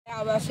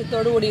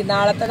ആവേശത്തോടുകൂടി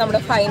നാളത്തെ നമ്മുടെ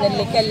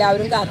ഫൈനലിലേക്ക്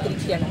എല്ലാവരും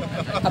കാത്തിരിക്കുകയാണ്.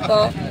 അപ്പോൾ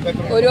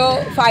ഒരു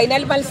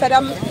ഫൈനൽ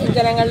മത്സരം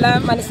ജനങ്ങളുടെ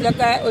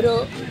മനസ്സിലൊക്കെ ഒരു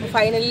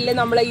ഫൈനലിൽ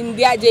നമ്മൾ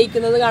ഇന്ത്യ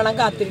ജയിക്കുന്നത് കാണാൻ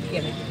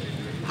കാത്തിരിക്കുകയാണ്.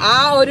 ആ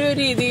ഒരു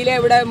രീതിയിൽ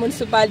ഇവിടെ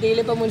മുനിസിപ്പാലിറ്റിയിൽ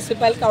ഇപ്പോൾ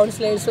മുനിസിപ്പൽ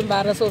കൗൺസിലേഴ്സും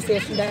ബാർ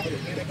അസോസിയേഷൻ്റെ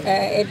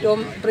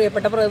ഏറ്റവും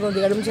പ്രിയപ്പെട്ട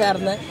പ്രതിനിധികളും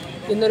ചേർന്ന്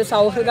ഇന്നൊരു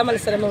സൗഹൃദ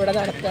മത്സരം ഇവിടെ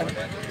നടത്തുകയാണ്.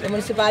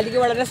 മുനിസിപ്പാലിറ്റിക്ക്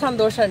വളരെ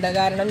സന്തോഷമുണ്ട്.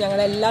 കാരണം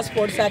ഞങ്ങൾ എല്ലാ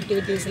സ്പോർട്സ്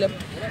ആക്ടിവിറ്റീസിലും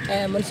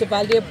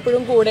മുനിസിപ്പാലിറ്റി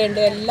എപ്പോഴും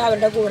കൂടെയുണ്ട്.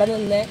 എല്ലാവരുടെ കൂടെ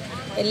നിന്ന്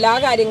എല്ലാ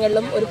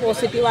കാര്യങ്ങളിലും ഒരു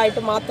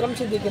പോസിറ്റീവായിട്ട് മാത്രം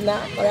ചിന്തിക്കുന്ന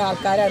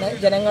ഒരാൾക്കാരാണ്.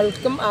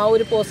 ജനങ്ങൾക്കും ആ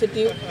ഒരു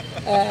പോസിറ്റീവ്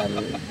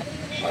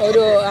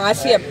ഒരു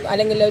ആശയം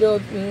അല്ലെങ്കിൽ ഒരു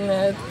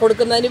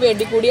കൊടുക്കുന്നതിന്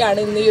വേണ്ടി കൂടിയാണ്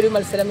ഇന്ന് ഈ ഒരു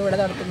മത്സരം ഇവിടെ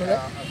നടത്തുന്നത്.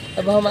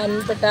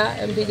 ബഹുമാനപ്പെട്ട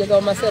MP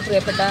തോമസ്,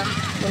 പ്രിയപ്പെട്ട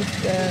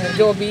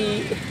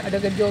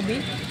അഡ്വക്കേറ്റ് ജോബി,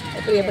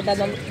 പ്രിയപ്പെട്ട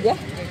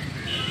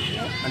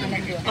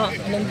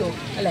അനന്തു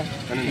അല്ലേ,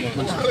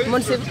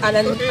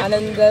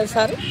 അനന്ത്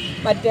സാർ,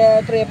 മറ്റ്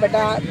പ്രിയപ്പെട്ട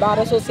ബാർ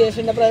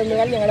അസോസിയേഷൻ്റെ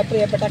പ്രതിനിധികൾ, ഞങ്ങളുടെ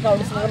പ്രിയപ്പെട്ട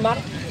കൗൺസിലർമാർ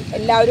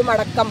എല്ലാവരും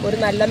അടക്കം ഒരു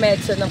നല്ല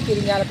മാച്ച് നമുക്ക്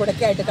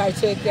ഇരിങ്ങാലക്കുടയ്ക്ക് ആയിട്ട്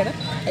കാഴ്ചവെക്കുകയാണ്.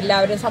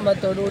 എല്ലാവരും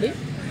സമ്മതത്തോടുകൂടി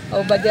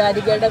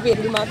ഔപചാരികരുടെ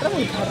പേരിൽ മാത്രം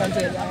ഉദ്ഘാടനം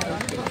ചെയ്തതാണ്.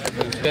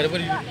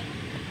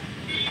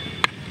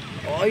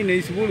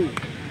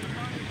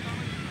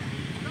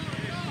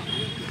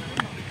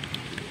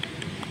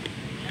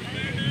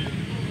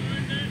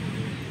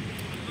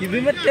 ഇത്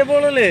മറ്റേ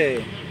പോളല്ലേ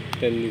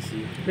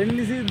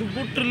ടെന്നീസ് ഇത്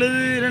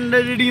പൊട്ടുള്ളത്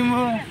രണ്ടടി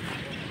അടിയുമ്പോ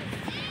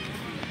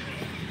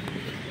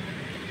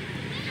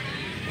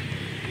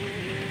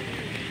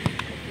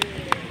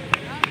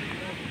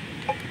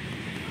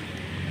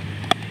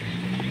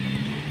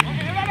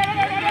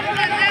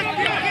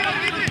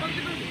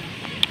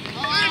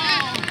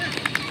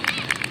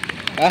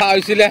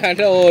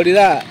ആവശ്യമില്ല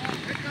ഓടിയതാ.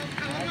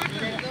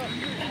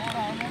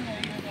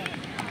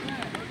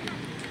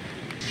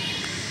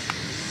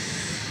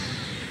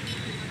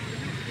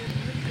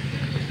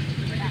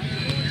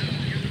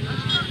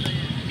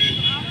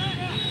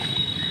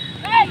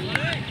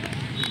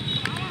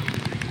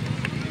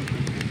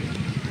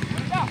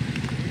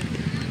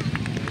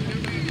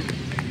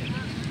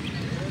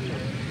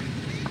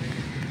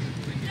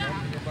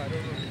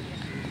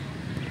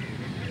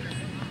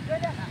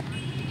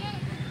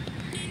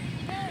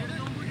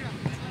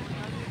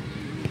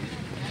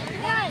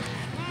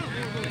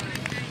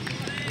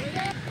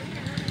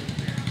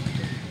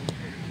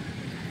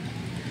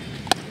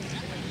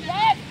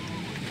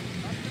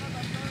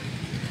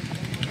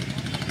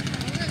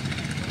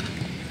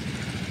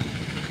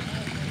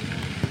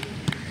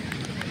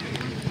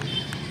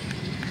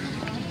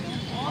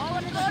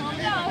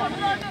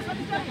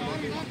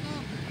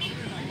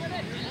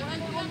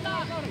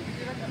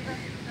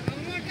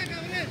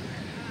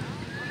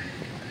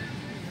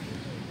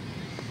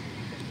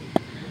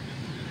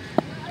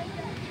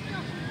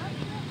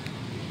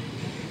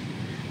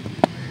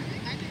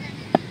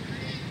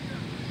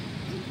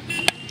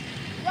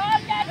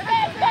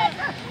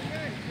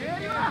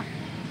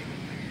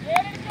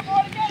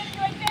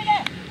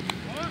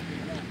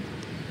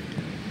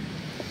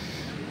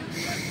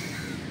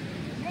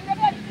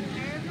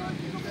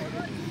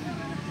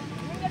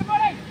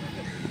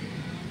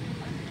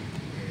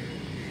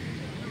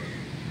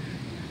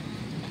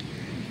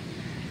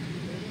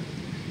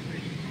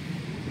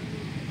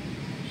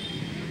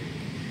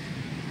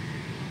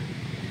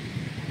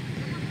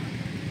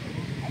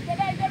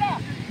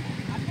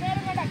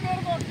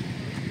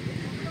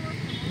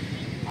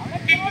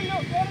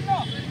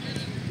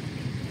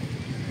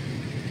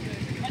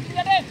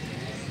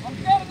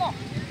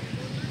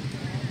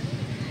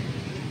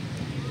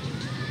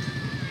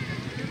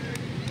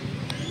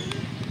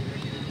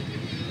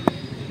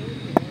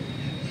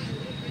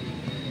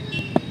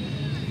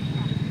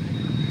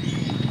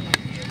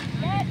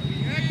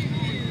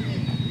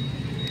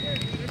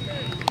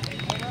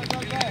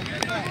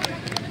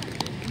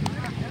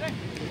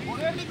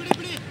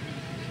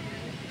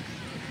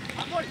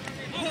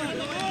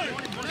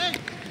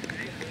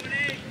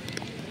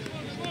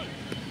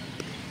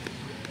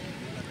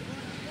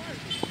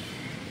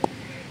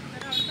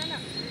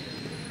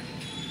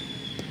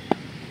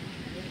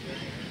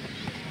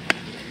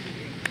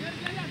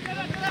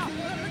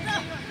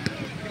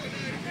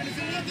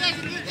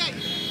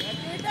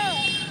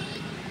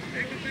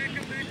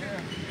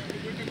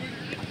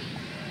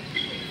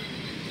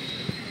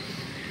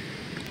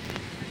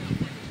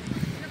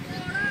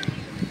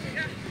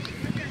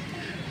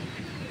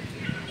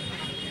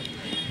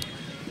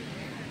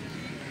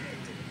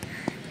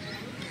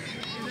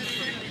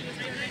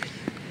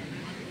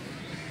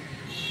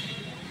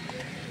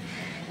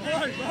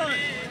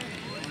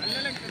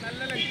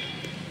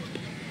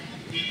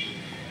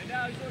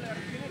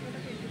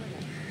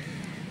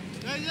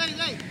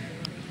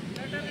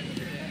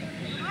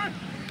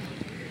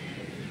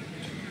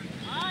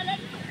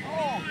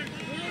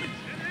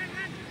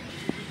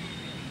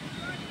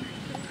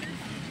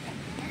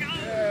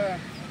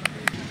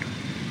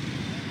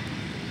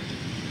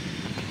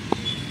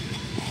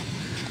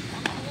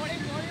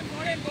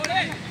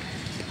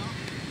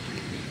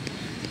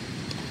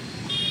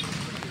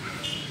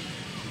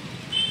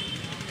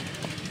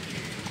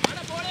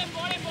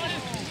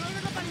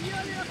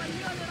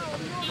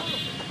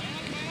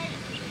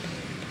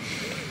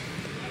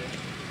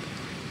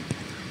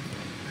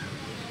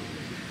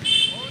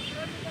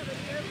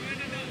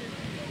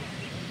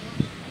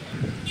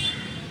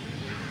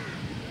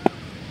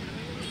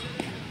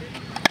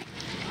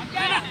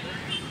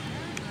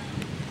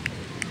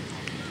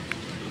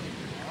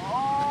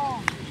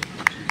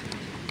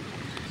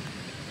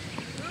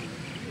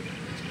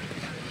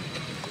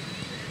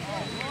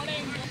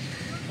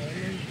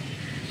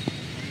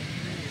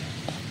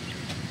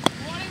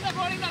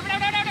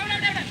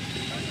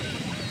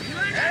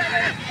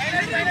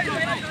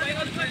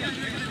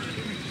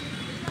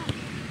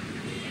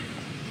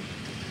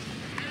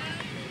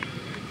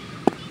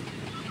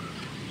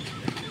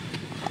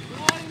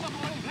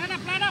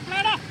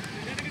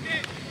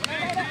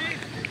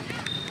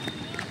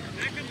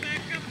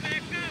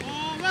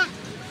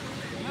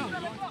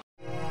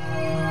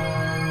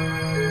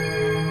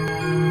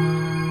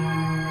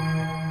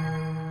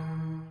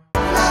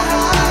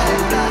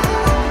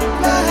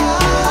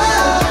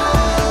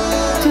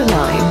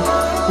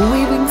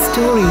 Weaving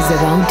stories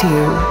around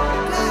you.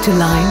 To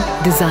Line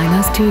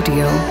Designer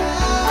Studio.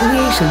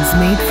 Creations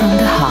made from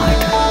the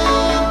heart.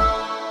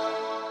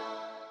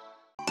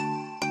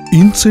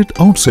 Inside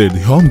Outside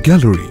Home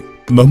Gallery.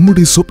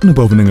 നമ്മുടെ സ്വപ്ന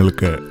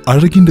ഭവനങ്ങൾക്ക്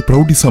അഴകിന്റെ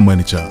പ്രൗഢി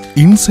സമ്മാനിച്ച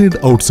ഇൻസൈഡ്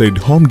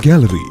ഔട്ട്സൈഡ് ഹോം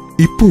ഗാലറി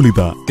ഇപ്പോൾ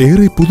ഇതാ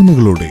ഏറെ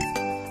പുതുമകളോടെ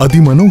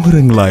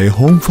അതിമനോഹരങ്ങളായ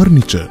ഹോം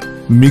ഫർണിച്ചർ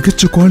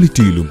മികച്ച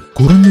ക്വാളിറ്റിയിലും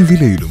കുറഞ്ഞ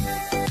വിലയിലും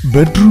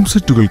ബെഡ്റൂം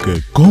സെറ്റുകൾക്ക്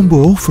കോംബോ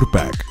ഓഫർ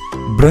പാക്ക്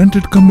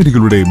ബ്രാൻഡഡ്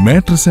കമ്പനികളുടെ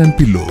മാട്രസ് ആൻഡ്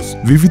പില്ലോസ്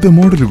വിവിധ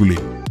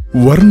മോഡലുകളിൽ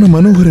വർണ്ണ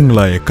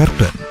മനോഹരങ്ങളായ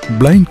curtain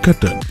blind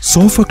curtain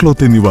sofa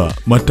cloth എന്നിവ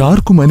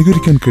മറ്റാർക്കും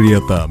അനുകരിക്കാൻ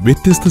കഴിയാത്ത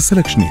വ്യത്യസ്ത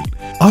സെലക്ഷനിൽ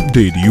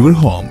update your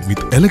home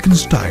with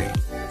elegant style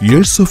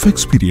years of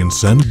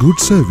experience and good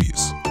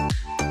service.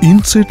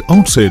 Inside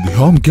Outside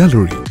Home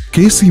Gallery,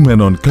 KC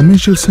Menon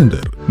Commercial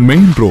Center,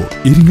 Main Road,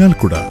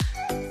 Iringalkuda.